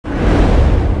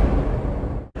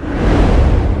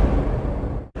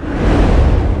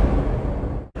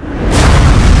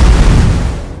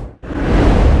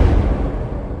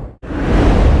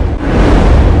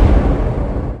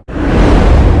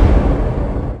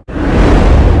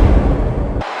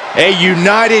A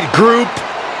united group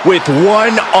with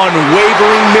one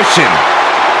unwavering mission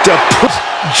to put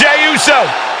Jey Uso.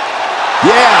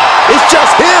 Yeah, it's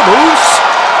just him, Uso.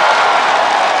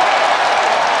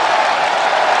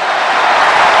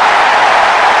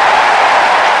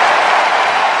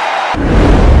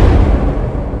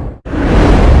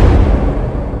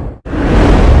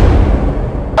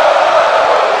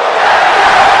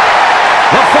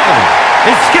 The following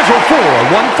is scheduled for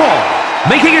one fall,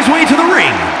 making his way to the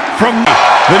ring from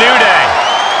the New Day.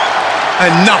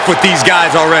 Enough with these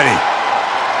guys already.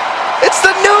 It's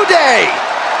the New Day.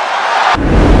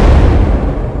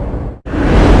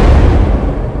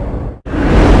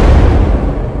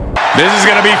 This is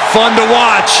going to be fun to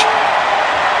watch.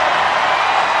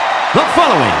 The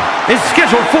following is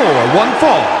scheduled for one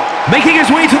fall, making his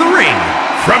way to the ring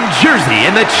from Jersey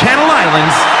in the Channel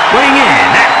Islands, weighing in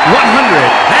at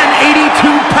 182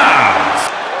 pounds.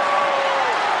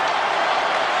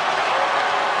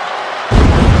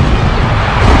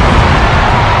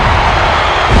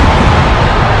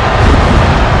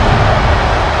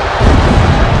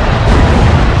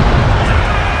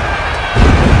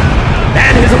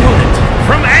 And his opponent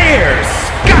from Ayr,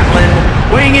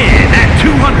 Scotland, weighing in at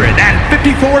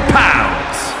 254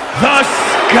 pounds, the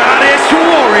Scottish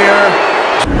Warrior.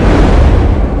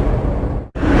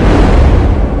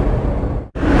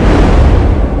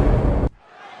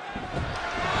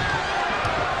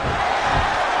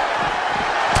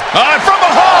 From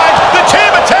behind, the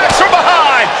team attacks from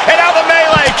behind, and now the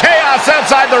melee chaos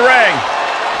outside the ring.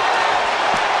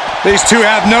 These two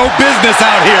have no business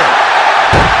out here.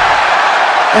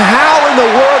 How in the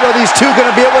world are these two going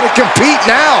to be able to compete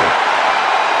now?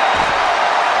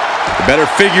 You better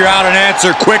figure out an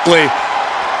answer quickly.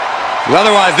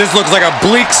 Otherwise, this looks like a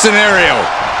bleak scenario.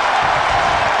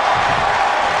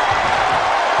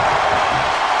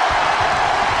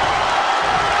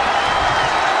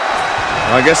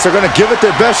 I guess they're going to give it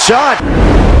their best shot.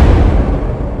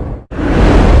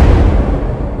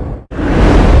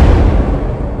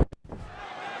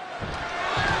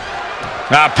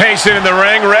 Pacing in the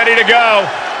ring, ready to go.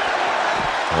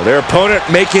 Well, their opponent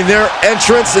making their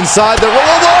entrance inside the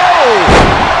ring.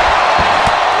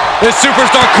 This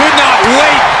superstar could not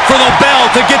wait for the bell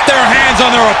to get their hands on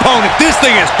their opponent. This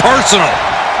thing is personal.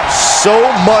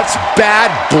 So much bad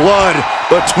blood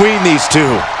between these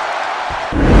two.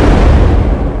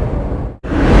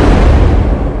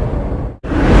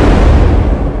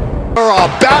 Are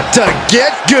about to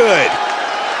get good.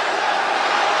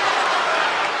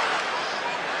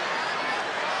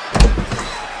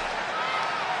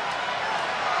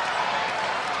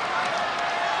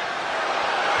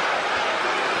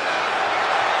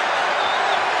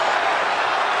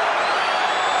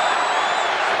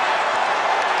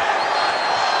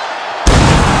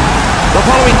 The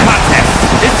following contest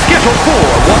is scheduled for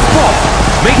one fall,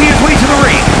 making his way to the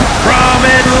ring from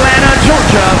Atlanta,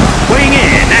 Georgia, weighing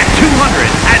in at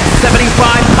 275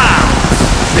 pounds,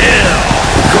 Bill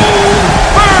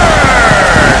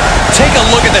Goldberg. Take a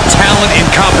look at the talent in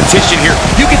competition here.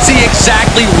 You can see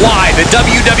exactly why the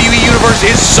WWE Universe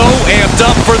is so amped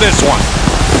up for this one.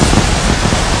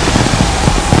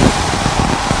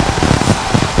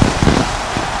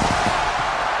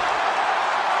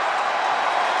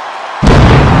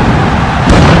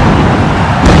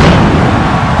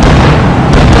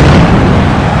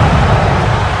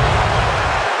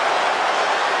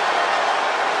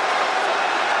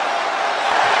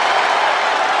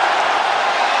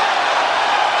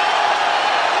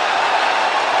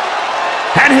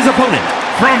 And his opponent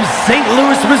from St.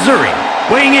 Louis, Missouri,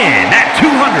 weighing in at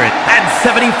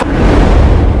 275.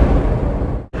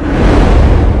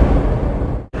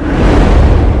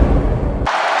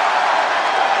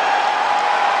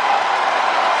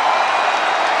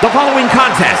 The following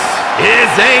contest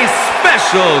is a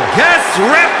special guest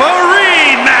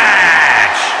referee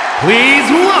match. Please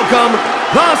welcome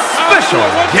the special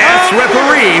guest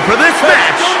referee for this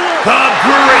match, the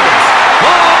greatest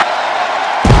of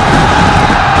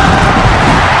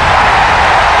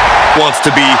Wants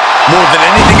to be more than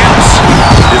anything else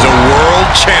is a world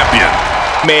champion.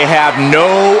 May have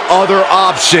no other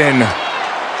option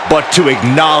but to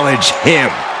acknowledge him.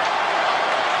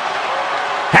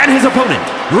 And his opponent,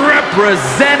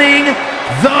 representing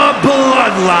the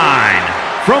Bloodline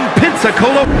from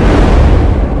Pensacola,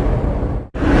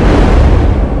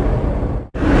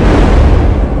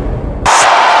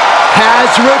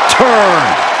 has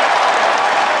returned.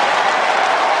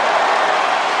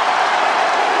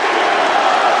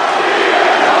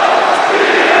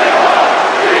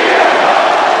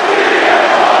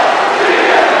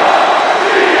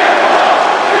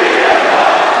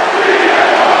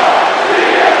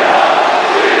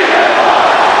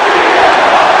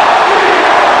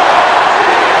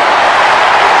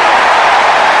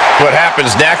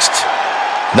 happens next,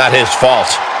 not his fault.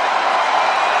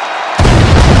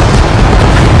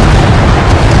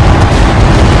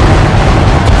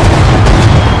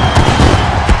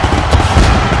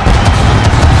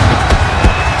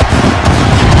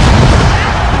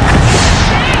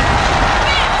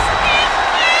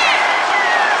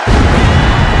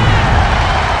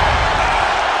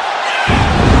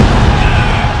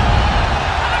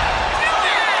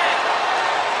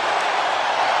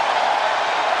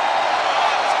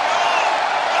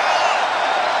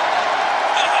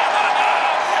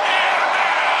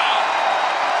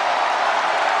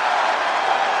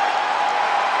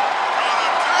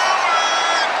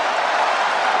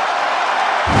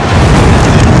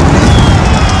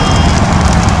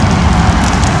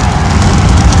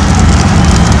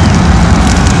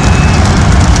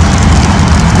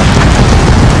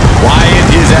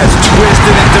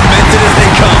 Twisted and demented as they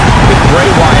come. With Bray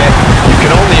Wyatt, you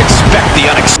can only expect the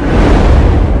unexpected.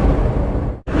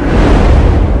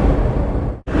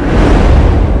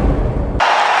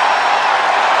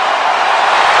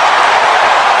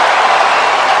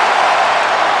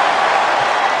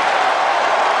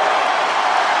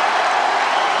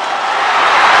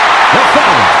 The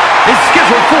following is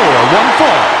scheduled for one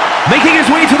fall, making his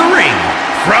way to the ring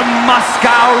from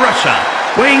Moscow, Russia,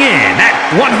 weighing in at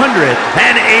 187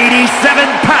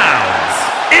 pounds,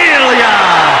 Ilya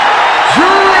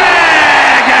Dragunov.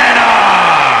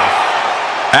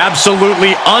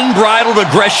 Absolutely unbridled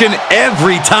aggression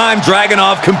every time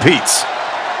Dragunov competes.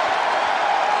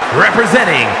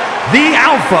 Representing the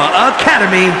Alpha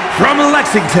Academy from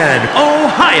Lexington,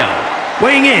 Ohio,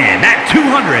 weighing in at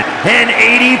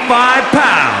 285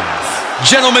 pounds.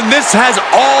 Gentlemen, this has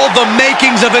all the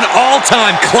makings of an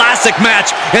all-time classic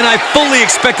match, and I fully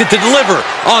expect it to deliver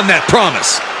on that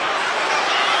promise.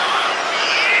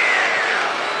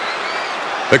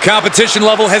 The competition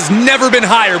level has never been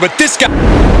higher, but this guy...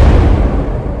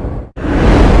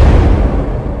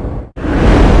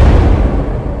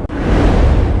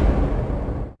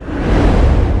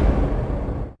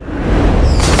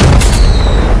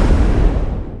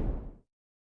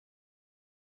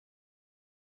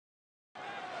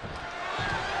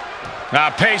 Now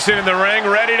pacing in the ring,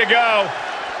 ready to go.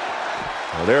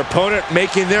 Well, their opponent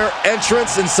making their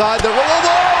entrance inside the ring.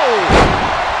 Oh!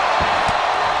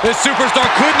 This superstar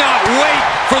could not wait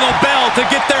for the bell to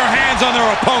get their hands on their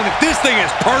opponent. This thing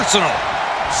is personal.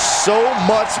 So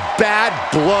much bad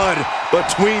blood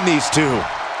between these two.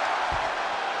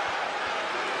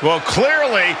 Well,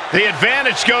 clearly, the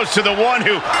advantage goes to the one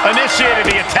who initiated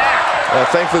the attack.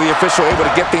 Thankfully, the official able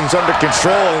to get things under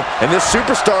control, and this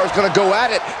superstar is going to go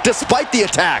at it despite the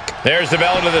attack. There's the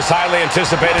bell to this highly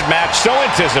anticipated match. So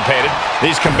anticipated,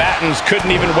 these combatants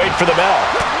couldn't even wait for the bell.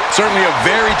 Certainly a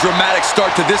very dramatic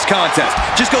start to this contest.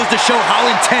 Just goes to show how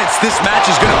intense this match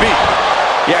is going to be.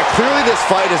 Yeah, clearly this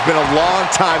fight has been a long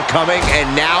time coming, and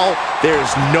now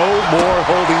there's no more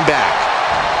holding back.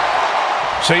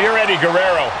 So you're Eddie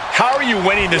Guerrero. How are you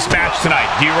winning this match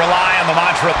tonight? Do you rely on the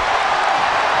mantra?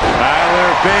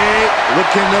 Tyler Bate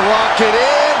looking to lock it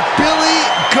in. Billy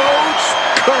Goat's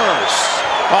curse.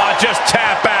 Oh, just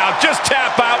tap out. Just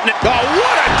tap out. Oh,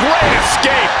 what a great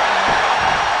escape.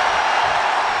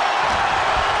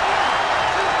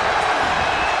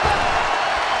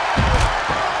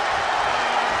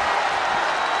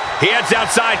 He heads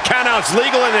outside. Countouts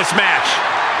legal in this match.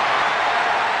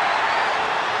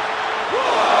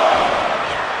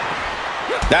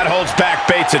 That holds back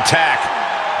Bates' attack.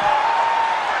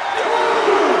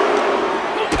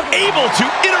 Able to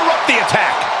interrupt the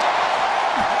attack.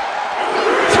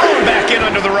 Thrown back in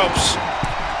under the ropes.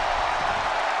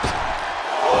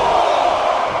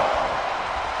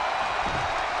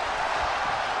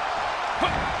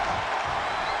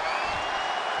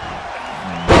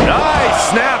 Nice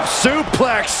snap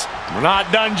suplex. We're not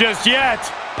done just yet.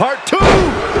 Part 2.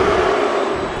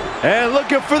 And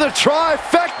looking for the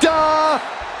trifecta.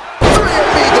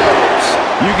 Amigos.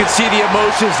 You can see the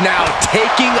emotions now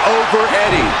taking over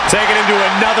Eddie. Taking him to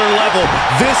another level.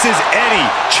 This is Eddie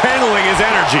channeling his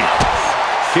energy.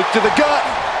 Kick to the gut.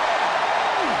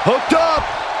 Hooked up.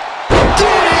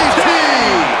 DDT.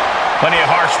 Plenty of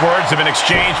harsh words have been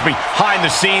exchanged behind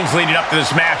the scenes leading up to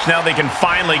this match. Now they can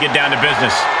finally get down to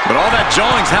business. But all that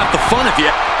jawing's half the fun if you...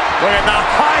 Look at the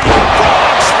high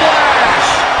frog splash.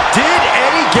 Did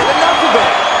Eddie get enough of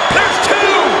it? There's 2.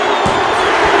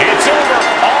 It's over,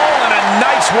 all in a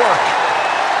nice work.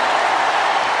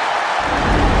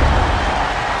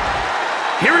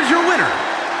 Here is your winner,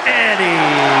 Eddie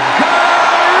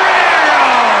Guerrero.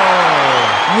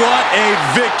 What a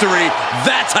victory.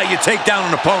 That's how you take down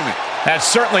an opponent. That's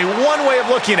certainly one way of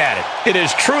looking at it. It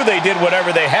is true they did whatever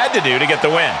they had to do to get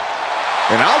the win.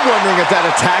 And I'm wondering if that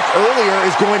attack earlier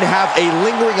is going to have a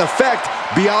lingering effect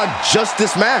beyond just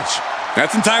this match.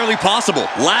 That's entirely possible.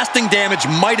 Lasting damage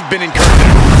might have been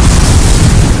incurred.